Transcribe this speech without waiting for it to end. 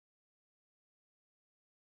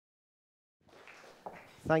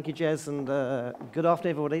Thank you, Jez, and good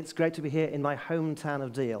afternoon, everybody. It's great to be here in my hometown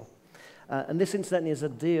of Deal. And this, incidentally, is a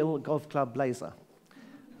Deal Golf Club blazer.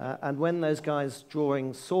 And when those guys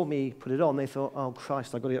drawing saw me put it on, they thought, oh,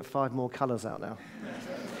 Christ, I've got to get 5 more colours out now.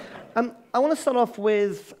 I want to start off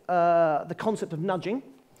with the concept of nudging.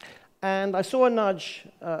 And I saw a nudge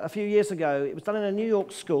a few years ago. It was done in a New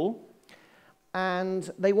York school. And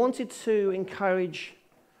they wanted to encourage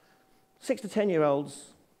 6 to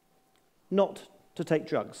 10-year-olds not to take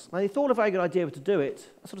drugs. Now, they thought a very good idea to do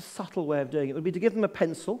it, a sort of subtle way of doing it, would be to give them a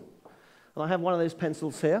pencil. And I have one of those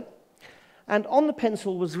pencils here. And on the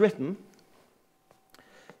pencil was written,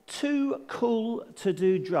 "Too cool to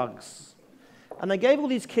do drugs." And they gave all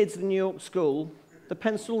these kids in the New York school the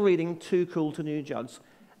pencil reading, "Too cool to do drugs."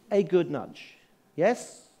 A good nudge.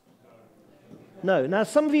 Yes? No. Now,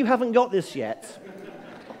 some of you haven't got this yet.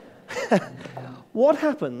 What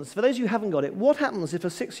happens, for those of you who haven't got it, what happens if a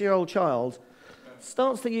 6-year-old child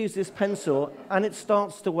starts to use this pencil and it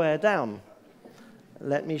starts to wear down?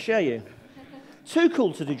 Let me show you. Too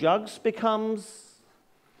cool to do drugs becomes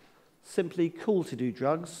simply cool to do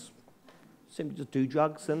drugs. Simply just do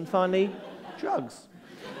drugs, and finally, drugs.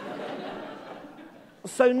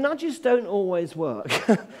 So nudges don't always work.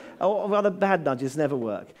 Or rather, bad nudges never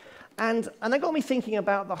work. And that got me thinking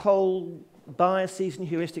about the whole biases and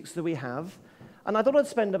heuristics that we have. And I thought I'd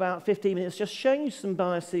spend about 15 minutes just showing you some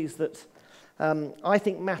biases that I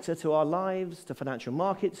think matter to our lives, to financial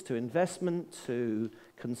markets, to investment, to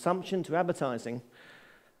consumption, to advertising.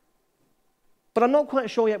 But I'm not quite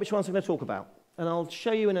sure yet which ones I'm going to talk about. And I'll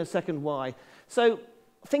show you in a second why. So,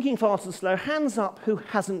 thinking fast and slow, hands up who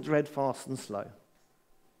hasn't read Fast and Slow.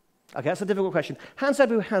 Okay, that's a difficult question. Hands up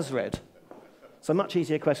who has read. It's a much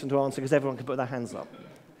easier question to answer because everyone can put their hands up.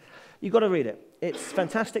 You've got to read it. It's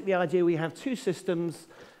fantastic, the idea we have 2 systems,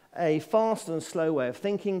 a fast and slow way of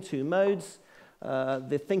thinking, 2 modes.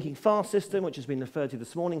 The thinking fast system, which has been referred to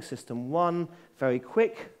this morning, system 1, very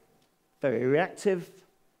quick, very reactive,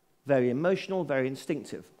 very emotional, very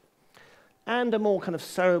instinctive. And a more kind of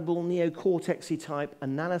cerebral, neocortex-y type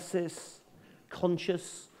analysis,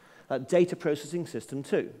 conscious, data processing system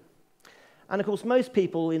 2. And of course, most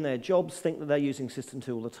people in their jobs think that they're using system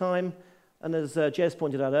 2 all the time. And as Jez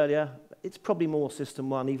pointed out earlier, it's probably more system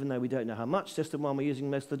 1, even though we don't know how much system 1 we're using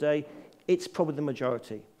most of the day. It's probably the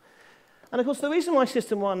majority. And of course, the reason why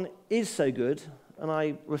system 1 is so good, and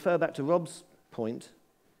I refer back to Rob's point,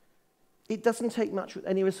 it doesn't take much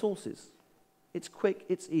any resources. It's quick,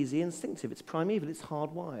 it's easy, instinctive, it's primeval, it's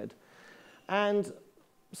hardwired. And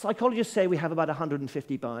psychologists say we have about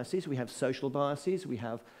 150 biases. We have social biases, we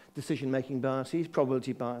have decision-making biases,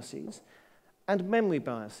 probability biases, and memory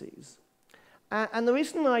biases. And the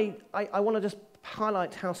reason I want to just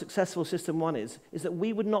highlight how successful System 1 is that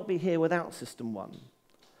we would not be here without System 1.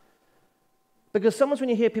 Because sometimes when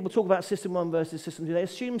you hear people talk about System 1 versus System 2, they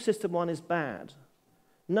assume System 1 is bad.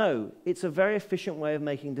 No, it's a very efficient way of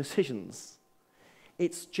making decisions.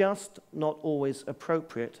 It's just not always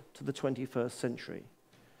appropriate to the 21st century.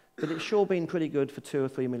 But it's sure been pretty good for 2 or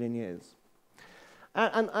 3 million years.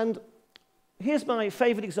 And here's my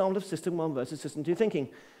favorite example of System 1 versus System 2 thinking.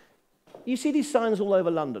 You see these signs all over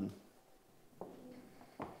London.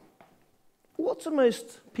 What do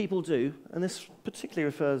most people do, and this particularly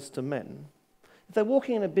refers to men, if they're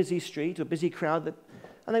walking in a busy street or a busy crowd,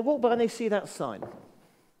 and they walk by and they see that sign,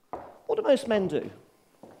 what do most men do?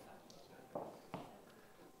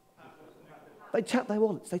 They tap their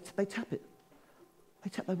wallets. They tap it. They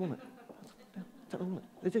tap their wallet. Tap their wallet.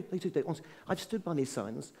 They do. I've stood by these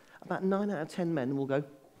signs. About 9 out of 10 men will go.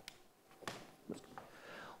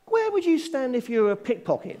 Where would you stand if you were a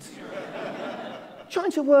pickpocket?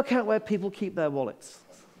 Trying to work out where people keep their wallets.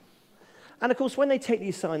 And of course, when they take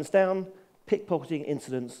these signs down, pickpocketing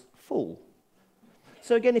incidents fall.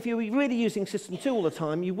 So again, if you were really using System 2 all the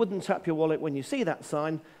time, you wouldn't tap your wallet when you see that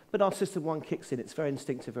sign, but our System 1 kicks in. It's very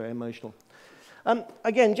instinctive, very emotional.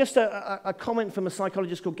 Again, just a comment from a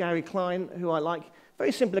psychologist called Gary Klein, who I like.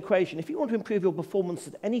 Very simple equation. If you want to improve your performance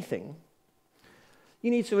at anything, you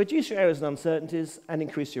need to reduce your errors and uncertainties and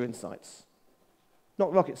increase your insights.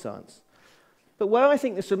 Not rocket science. But where I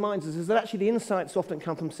think this reminds us is that actually the insights often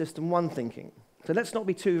come from System 1 thinking. So let's not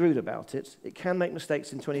be too rude about it. It can make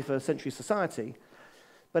mistakes in 21st century society,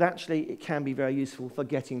 but actually it can be very useful for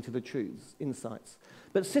getting to the truths, insights.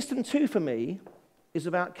 But System 2 for me is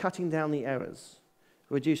about cutting down the errors,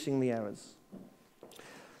 reducing the errors.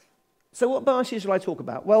 So what biases will I talk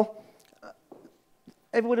about? Well,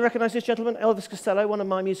 everybody recognize this gentleman, Elvis Costello, one of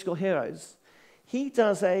my musical heroes. He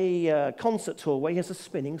does a concert tour where he has a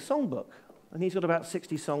spinning songbook. And he's got about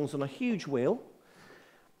 60 songs on a huge wheel.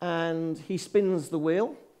 And he spins the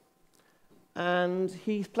wheel. and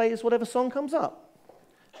he plays whatever song comes up.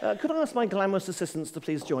 Could I ask my glamorous assistants to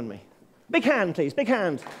please join me? Big hand, please, big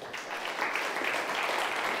hand.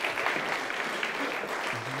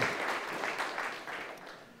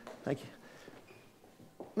 Thank you.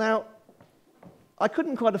 Now, I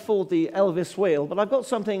couldn't quite afford the Elvis wheel, but I've got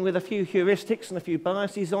something with a few heuristics and a few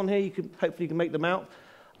biases on here. Hopefully you can make them out.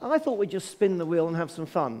 I thought we'd just spin the wheel and have some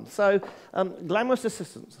fun. So, glamorous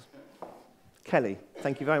assistants. Kelly,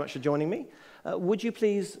 thank you very much for joining me. Would you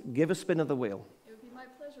please give a spin of the wheel? It would be my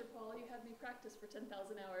pleasure, Paul. You had me practice for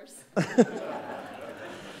 10,000 hours.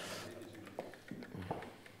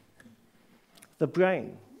 The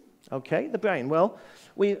brain. Okay, the brain. Well,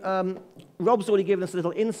 Rob's already given us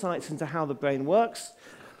little insights into how the brain works.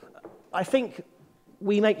 I think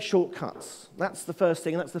we make shortcuts. That's the first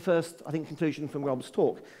thing, and that's the first, I think, conclusion from Rob's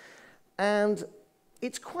talk. And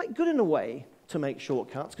it's quite good in a way to make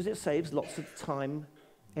shortcuts because it saves lots of time,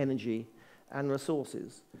 energy, and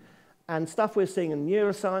resources. And stuff we're seeing in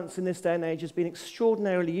neuroscience in this day and age has been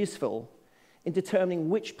extraordinarily useful in determining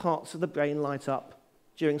which parts of the brain light up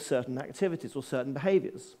during certain activities or certain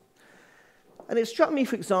behaviors. And it struck me,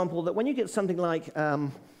 for example, that when you get something like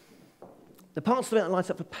the parts of the brain that light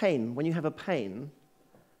up for pain, when you have a pain,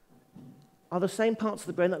 are the same parts of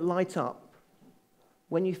the brain that light up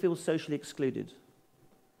when you feel socially excluded.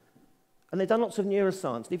 And they've done lots of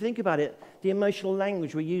neuroscience. And if you think about it, the emotional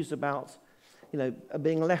language we use about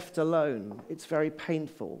being left alone, it's very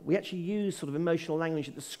painful. We actually use sort of emotional language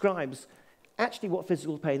that describes actually what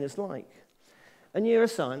physical pain is like. And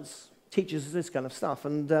neuroscience teaches us this kind of stuff.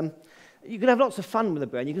 And you can have lots of fun with the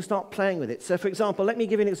brain. You can start playing with it. So, for example, let me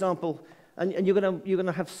give you an example, and you're going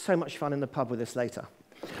to have so much fun in the pub with this later.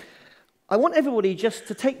 I want everybody just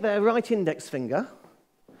to take their right index finger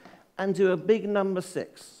and do a big number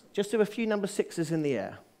 6. Just do a few number 6s in the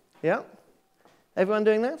air. Yeah? Everyone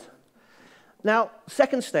doing that? Now,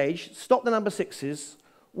 second stage, stop the number 6s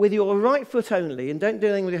with your right foot only, and don't do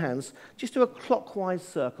anything with your hands. Just do a clockwise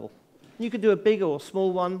circle. You could do a big or a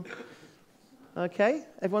small one. Okay?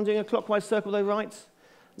 Everyone doing a clockwise circle, though, right?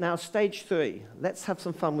 Now, stage 3. Let's have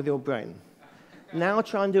some fun with your brain. Now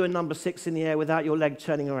try and do a number 6 in the air without your leg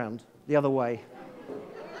turning around the other way.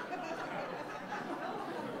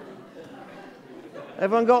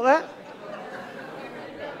 Everyone got that?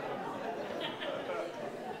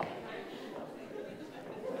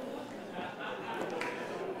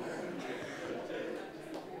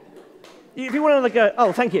 If you want another go,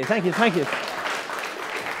 oh, thank you.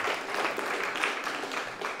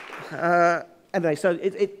 Anyway, so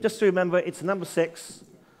just to remember, it's number 6.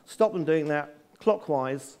 Stop them doing that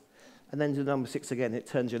clockwise, and then do number 6 again. It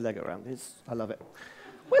turns your leg around. I love it.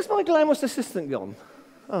 Where's my glamorous assistant gone?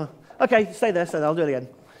 Oh, okay, stay there. I'll do it again.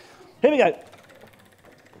 Here we go.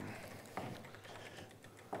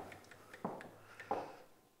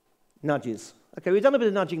 Nudges. Okay, we've done a bit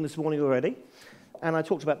of nudging this morning already, and I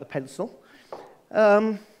talked about the pencil.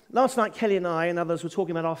 Last night, Kelly and I and others were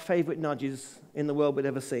talking about our favorite nudges in the world we'd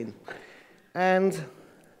ever seen. And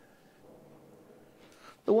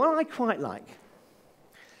the one I quite like,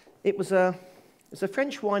 it's a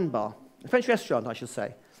French wine bar, a French restaurant, I should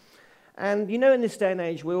say. And in this day and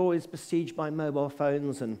age, we're always besieged by mobile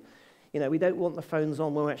phones, and we don't want the phones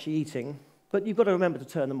on when we're actually eating. But you've got to remember to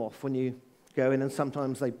turn them off when you go in, and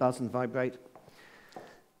sometimes they buzz and vibrate.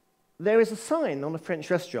 There is a sign on a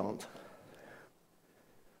French restaurant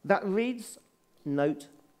that reads, "Note,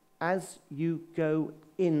 as you go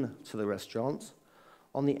into the restaurant,"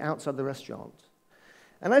 on the outside of the restaurant.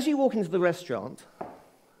 And as you walk into the restaurant,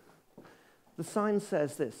 the sign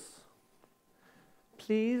says this: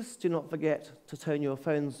 "Please do not forget to turn your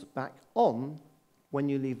phones back on when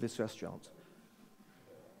you leave this restaurant."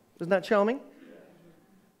 Isn't that charming?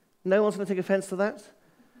 No one's going to take offense to that?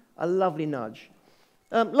 A lovely nudge.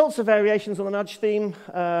 Lots of variations on the nudge theme.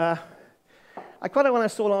 I quite like one I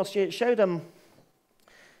saw last year. It showed a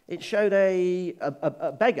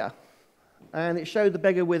beggar, and it showed the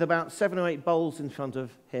beggar with about 7 or 8 bowls in front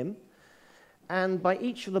of him. And by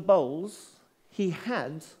each of the bowls, he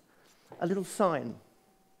had a little sign.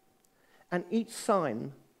 And each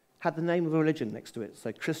sign had the name of a religion next to it.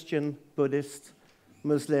 So Christian, Buddhist,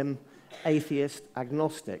 Muslim, atheist,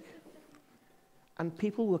 agnostic. And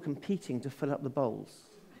people were competing to fill up the bowls.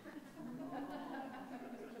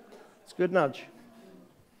 It's a good nudge.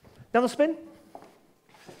 Another spin.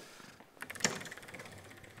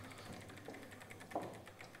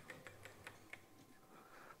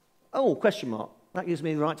 Oh, question mark. That gives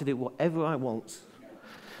me the right to do whatever I want.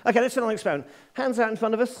 Okay, let's do another experiment. Hands out in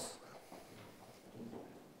front of us.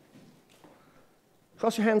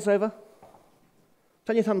 Cross your hands over.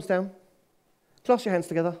 Turn your thumbs down. Clasp your hands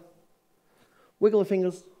together. Wiggle the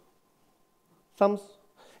fingers. Thumbs.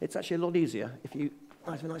 It's actually a lot easier if you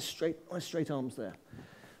have nice straight arms there.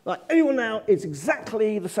 Right, everyone now is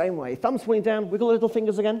exactly the same way. Thumbs pointing down, wiggle the little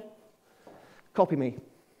fingers again. Copy me.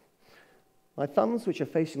 My thumbs, which are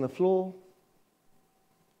facing the floor,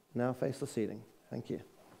 now face the ceiling. Thank you.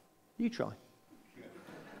 You try.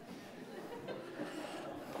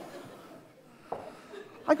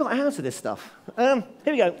 I got out of this stuff. Here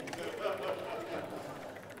we go.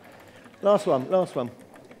 Last one.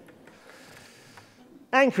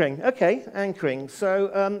 Anchoring. Okay, anchoring.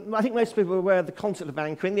 So I think most people are aware of the concept of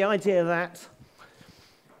anchoring, the idea that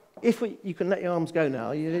you can let your arms go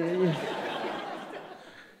now.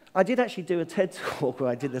 I did actually do a TED talk where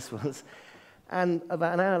I did this once, and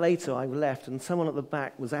about an hour later I left, and someone at the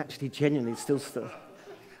back was actually genuinely still.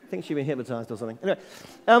 I think she'd been hypnotized or something.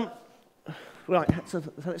 Anyway, right, so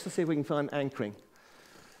let's just see if we can find anchoring.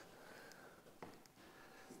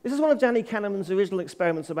 This is one of Danny Kahneman's original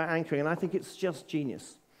experiments about anchoring, and I think it's just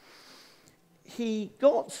genius. He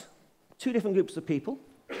got two different groups of people,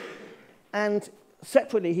 and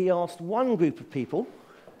separately he asked one group of people,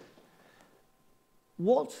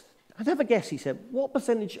 I'd have a guess, he said, what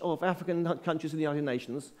percentage of African countries in the United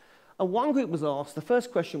Nations? And one group was asked, the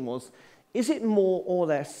first question was, is it more or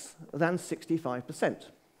less than 65%?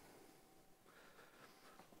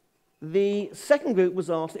 The second group was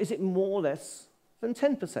asked, is it more or less than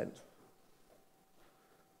 10%?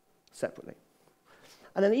 Separately.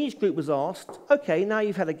 And then each group was asked, okay, now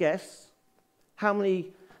you've had a guess, how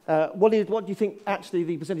many, what do you think actually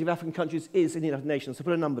the percentage of African countries is in the United Nations? So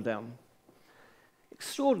put a number down.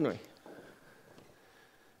 Extraordinary.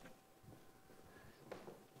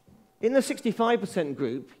 In the 65%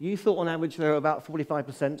 group, you thought on average there were about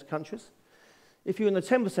 45% countries. If you were in the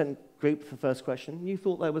 10% group for the first question, you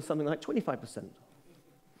thought there was something like 25%. And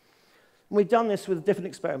we've done this with different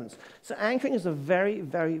experiments. So anchoring is a very,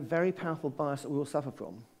 very, very powerful bias that we will suffer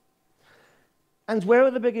from. And where are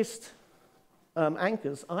the biggest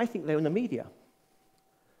anchors? I think they're in the media.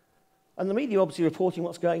 And the media obviously reporting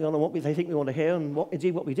what's going on and what they think we want to hear and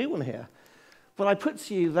indeed what we do want to hear. But I put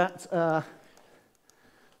to you that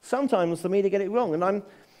sometimes the media get it wrong. And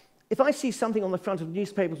if I see something on the front of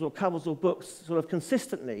newspapers or covers or books sort of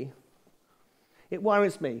consistently, it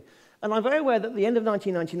worries me. And I'm very aware that at the end of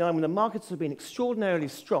 1999, when the markets have been extraordinarily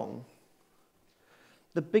strong,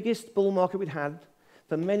 the biggest bull market we'd had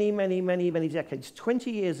for many, many, many, many decades,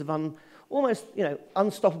 20 years of almost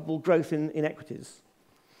unstoppable growth in equities,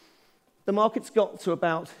 the markets got to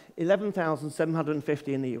about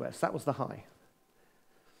 11,750 in the US. That was the high.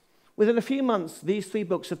 Within a few months, these three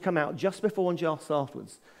books have come out just before and just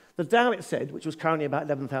afterwards. The Dow, it said, which was currently about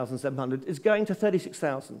 11,700, is going to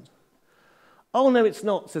 36,000. Oh, no, it's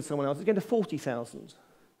not, said someone else. It's going to 40,000.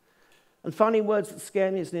 And finally, words that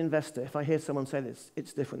scare me as an investor, if I hear someone say this,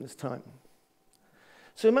 it's different this time.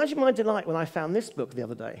 So imagine my delight when I found this book the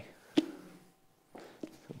other day.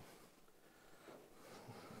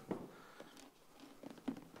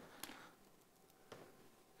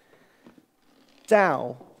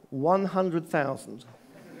 Dow, 100,000.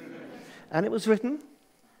 And it was written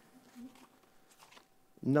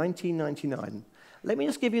 1999. Let me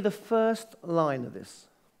just give you the first line of this.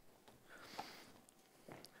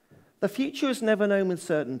 The future is never known with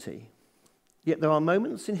certainty, yet there are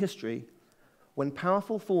moments in history when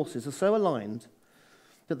powerful forces are so aligned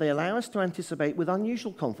that they allow us to anticipate with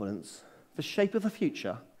unusual confidence the shape of the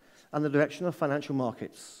future and the direction of financial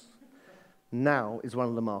markets. Now is one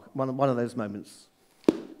of those moments.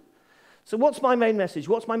 So what's my main message?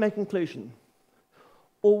 What's my main conclusion?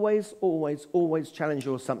 Always, always, always challenge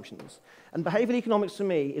your assumptions. And behavioral economics for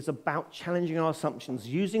me is about challenging our assumptions,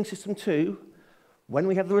 using System 2, when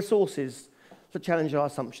we have the resources, to challenge our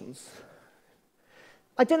assumptions.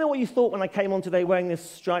 I don't know what you thought when I came on today wearing this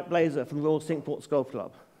striped blazer from Royal Cinque Ports Golf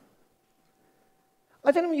Club.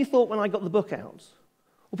 I don't know what you thought when I got the book out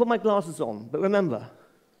or put my glasses on, but remember,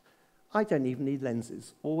 I don't even need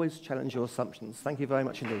lenses. Always challenge your assumptions. Thank you very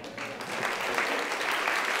much indeed.